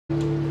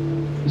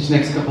This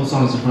next couple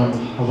songs are from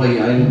Hawaii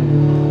Island.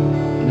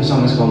 And the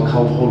song is called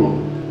Kauholo.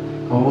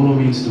 Kauholo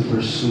means to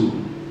pursue.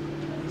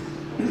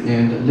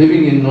 And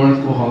living in North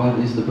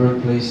Kauholo is the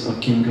birthplace of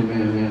King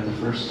Kamehameha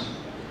I.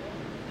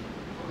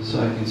 So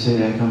I can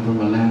say I come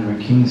from a land where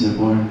kings are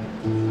born.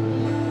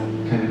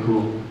 Kind of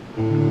cool.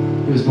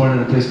 He was born in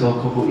a place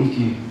called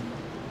Kokoiki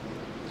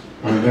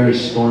on a very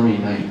stormy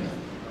night.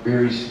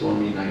 Very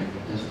stormy night,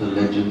 as the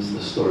legends,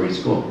 the stories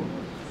go.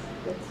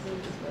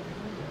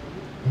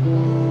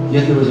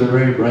 Yet there was a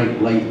very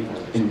bright light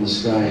in the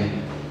sky.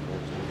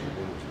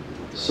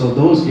 So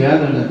those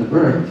gathered at the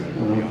birth,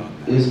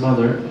 his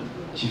mother,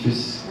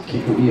 Chiefess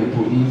Keawe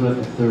Pu'iwa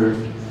III,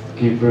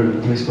 gave birth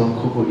in a place called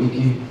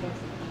Kokoiki.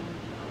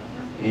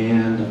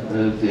 And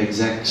the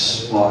exact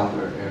spot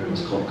or area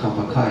was called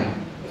Kapakai.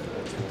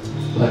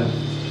 But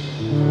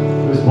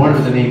he was born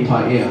with the name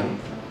Paea,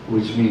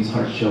 which means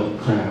heart-shelled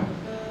crab.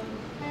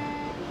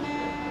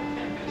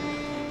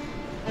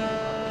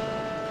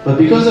 But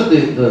because of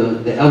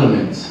the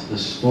elements, the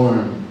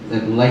storm,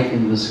 that light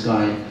in the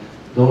sky,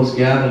 those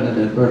gathered at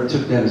that birth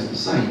took that as the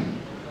sign.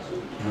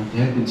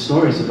 There had been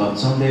stories about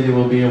someday there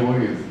will be a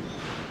warrior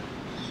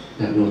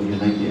that will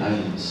unite the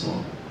islands. So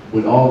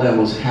with all that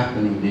was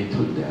happening, they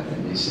took that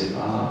and they said,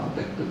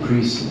 the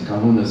priests and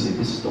kahuna said,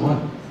 this is the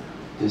one.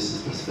 This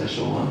is the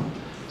special one.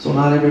 So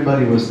not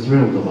everybody was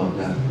thrilled about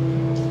that.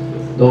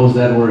 Those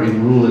that were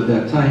in rule at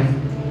that time,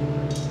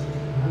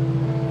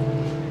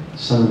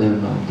 some of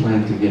them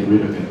planned to get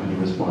rid of him when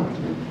he was born.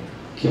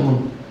 Kill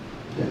him,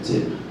 that's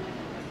it.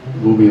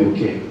 We'll be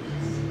okay.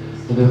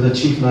 But there was a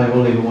chief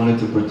Naiole who wanted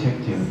to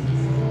protect him.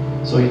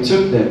 So he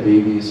took that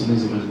baby as soon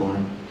as he was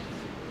born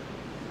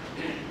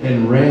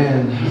and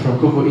ran from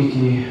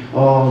Kokoiki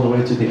all the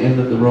way to the end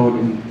of the road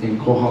in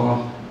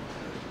Kohala,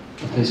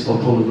 a place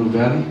called Pololu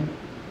Valley.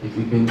 If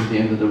you've been to the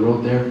end of the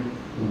road there,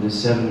 and there's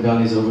 7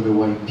 valleys over to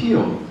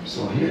Waipio.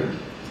 So here,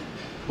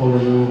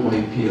 Pololu,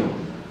 Waipio,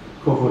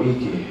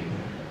 Kokoiki,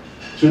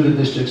 through the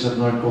districts of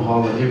North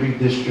Kauholo. Every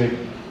district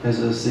has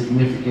a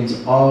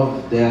significance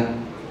of that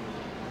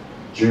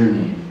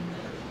journey.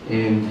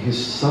 And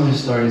some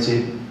historians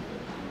say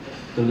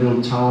the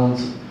little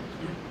towns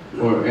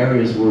or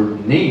areas were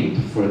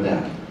named for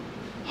that.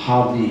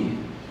 Hawi,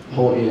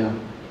 Ho'ea.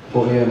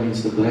 Ho'ea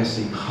means the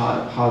blessing.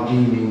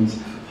 Hawi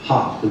means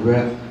hot, the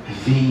breath.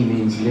 Vi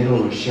means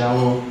little or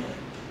shallow.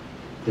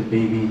 The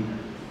baby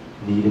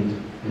needed,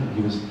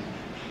 he was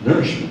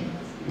nourishment.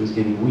 He was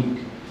getting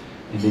weak.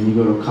 And then you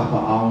go to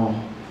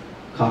Kapa'ao.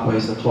 Kapa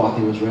is the cloth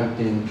he was wrapped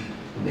in.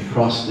 And they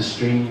crossed the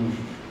stream.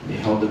 They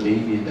held the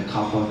baby and the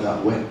kapa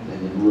got wet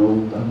and it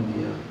rolled down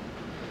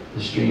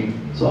the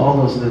stream. So all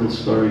those little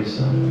stories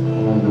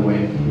along the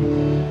way.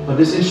 But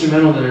this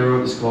instrumental that I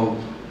wrote is called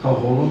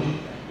Kauholo,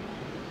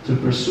 to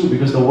pursue,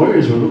 because the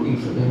warriors were looking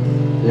for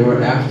them. They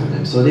were after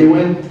them. So they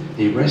went,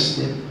 they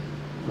rested,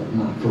 but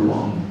not for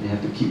long. They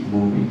had to keep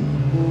moving.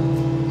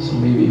 So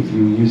maybe if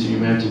you use your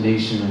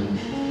imagination and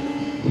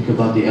think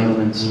about the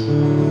elements.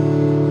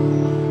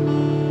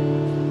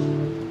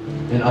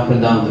 And up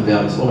and down the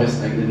valleys. Oh, I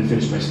didn't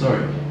finish my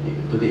story.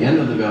 To the end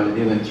of the valley,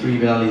 they went 3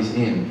 valleys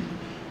in.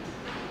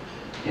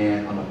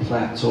 And on a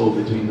plateau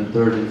between the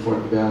 3rd and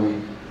 4th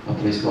valley, a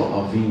place called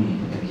Avini.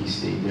 And he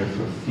stayed there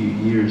for a few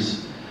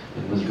years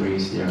and was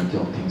raised there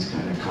until things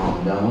kind of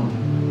calmed down.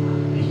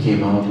 He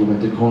came out, he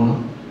went to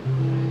Kona.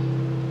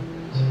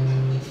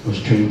 Was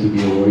trained to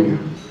be a warrior.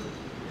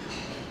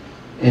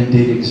 And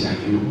did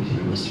exactly what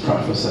he was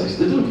prophesied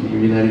to do. He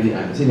united the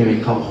islands.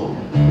 Anyway, Kauholo.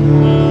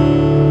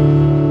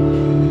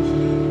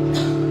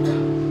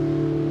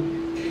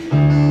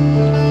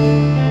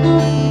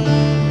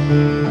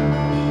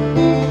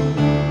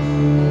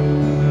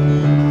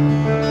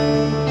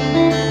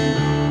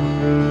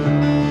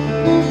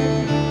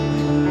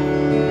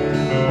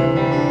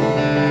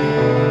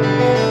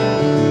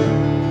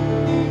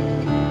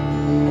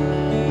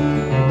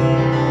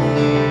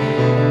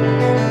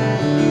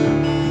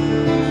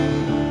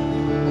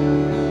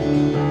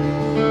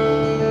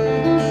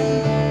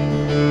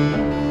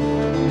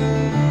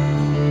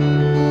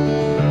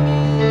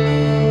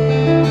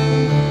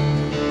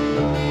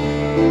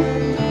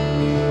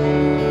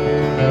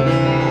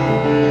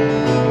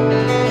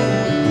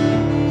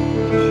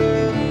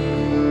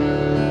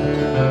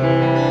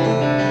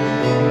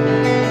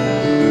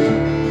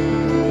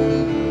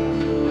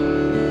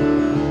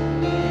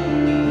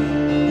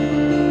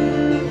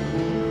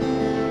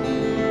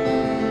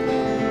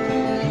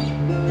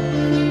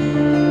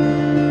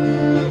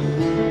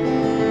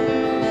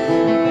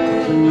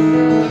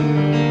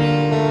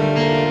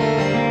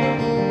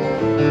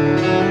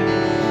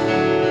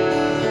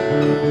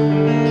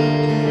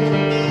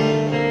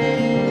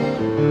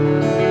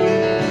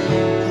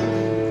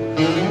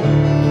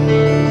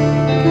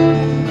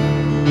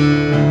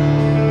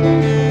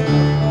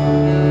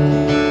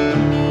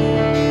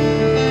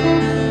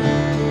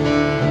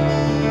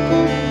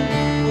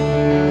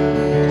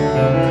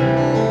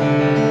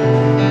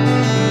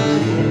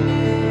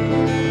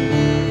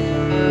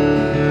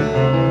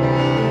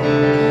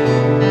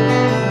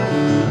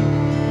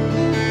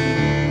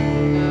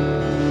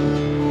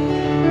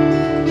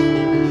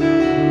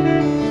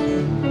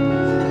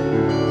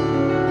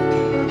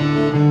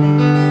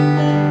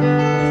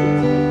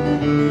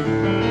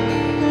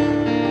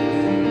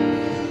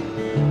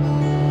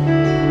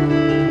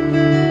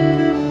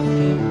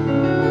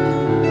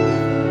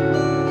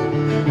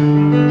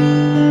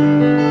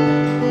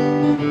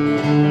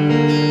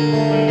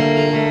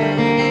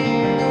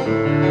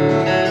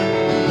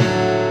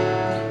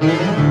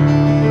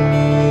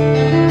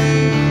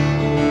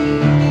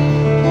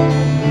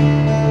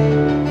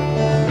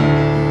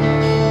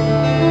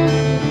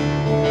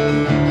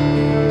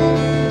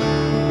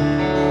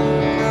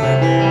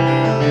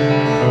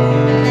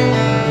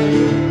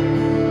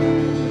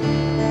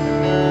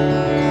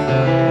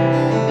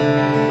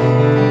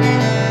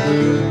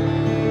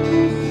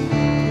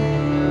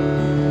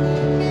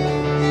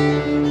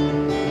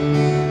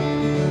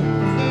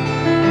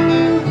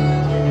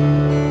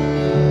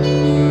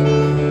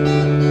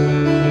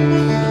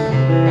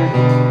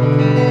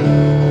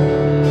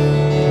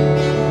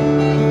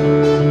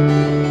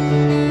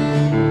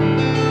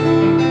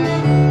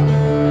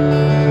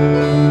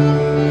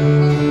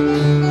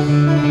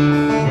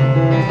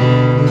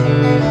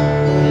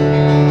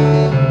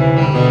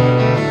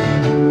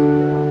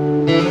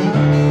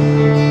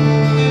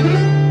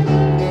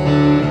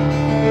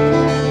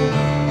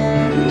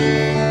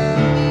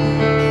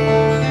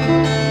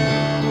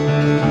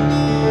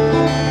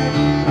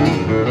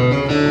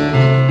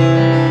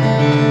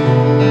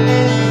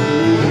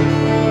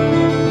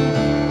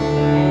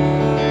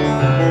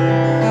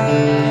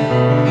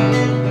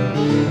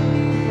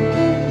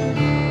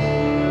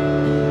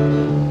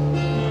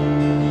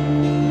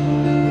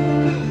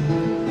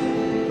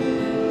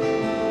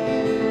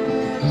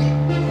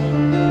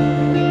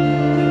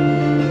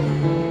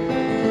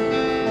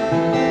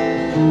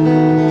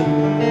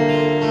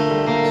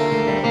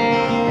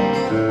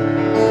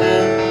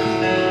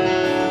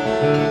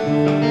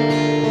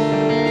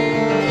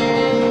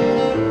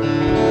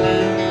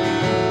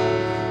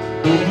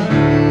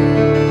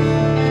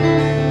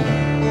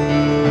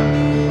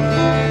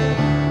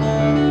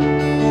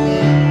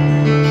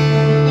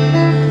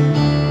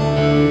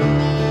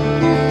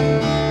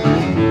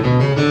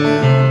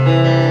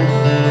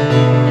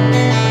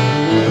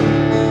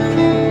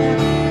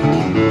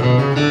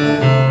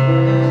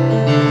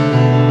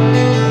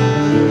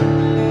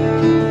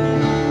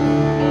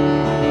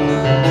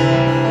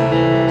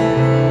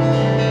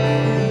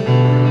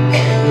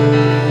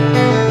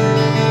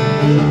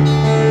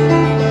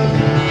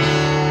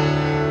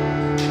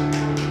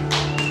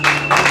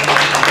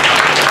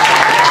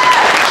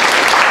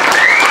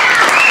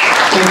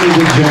 Thank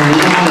you, good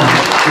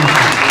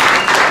journey.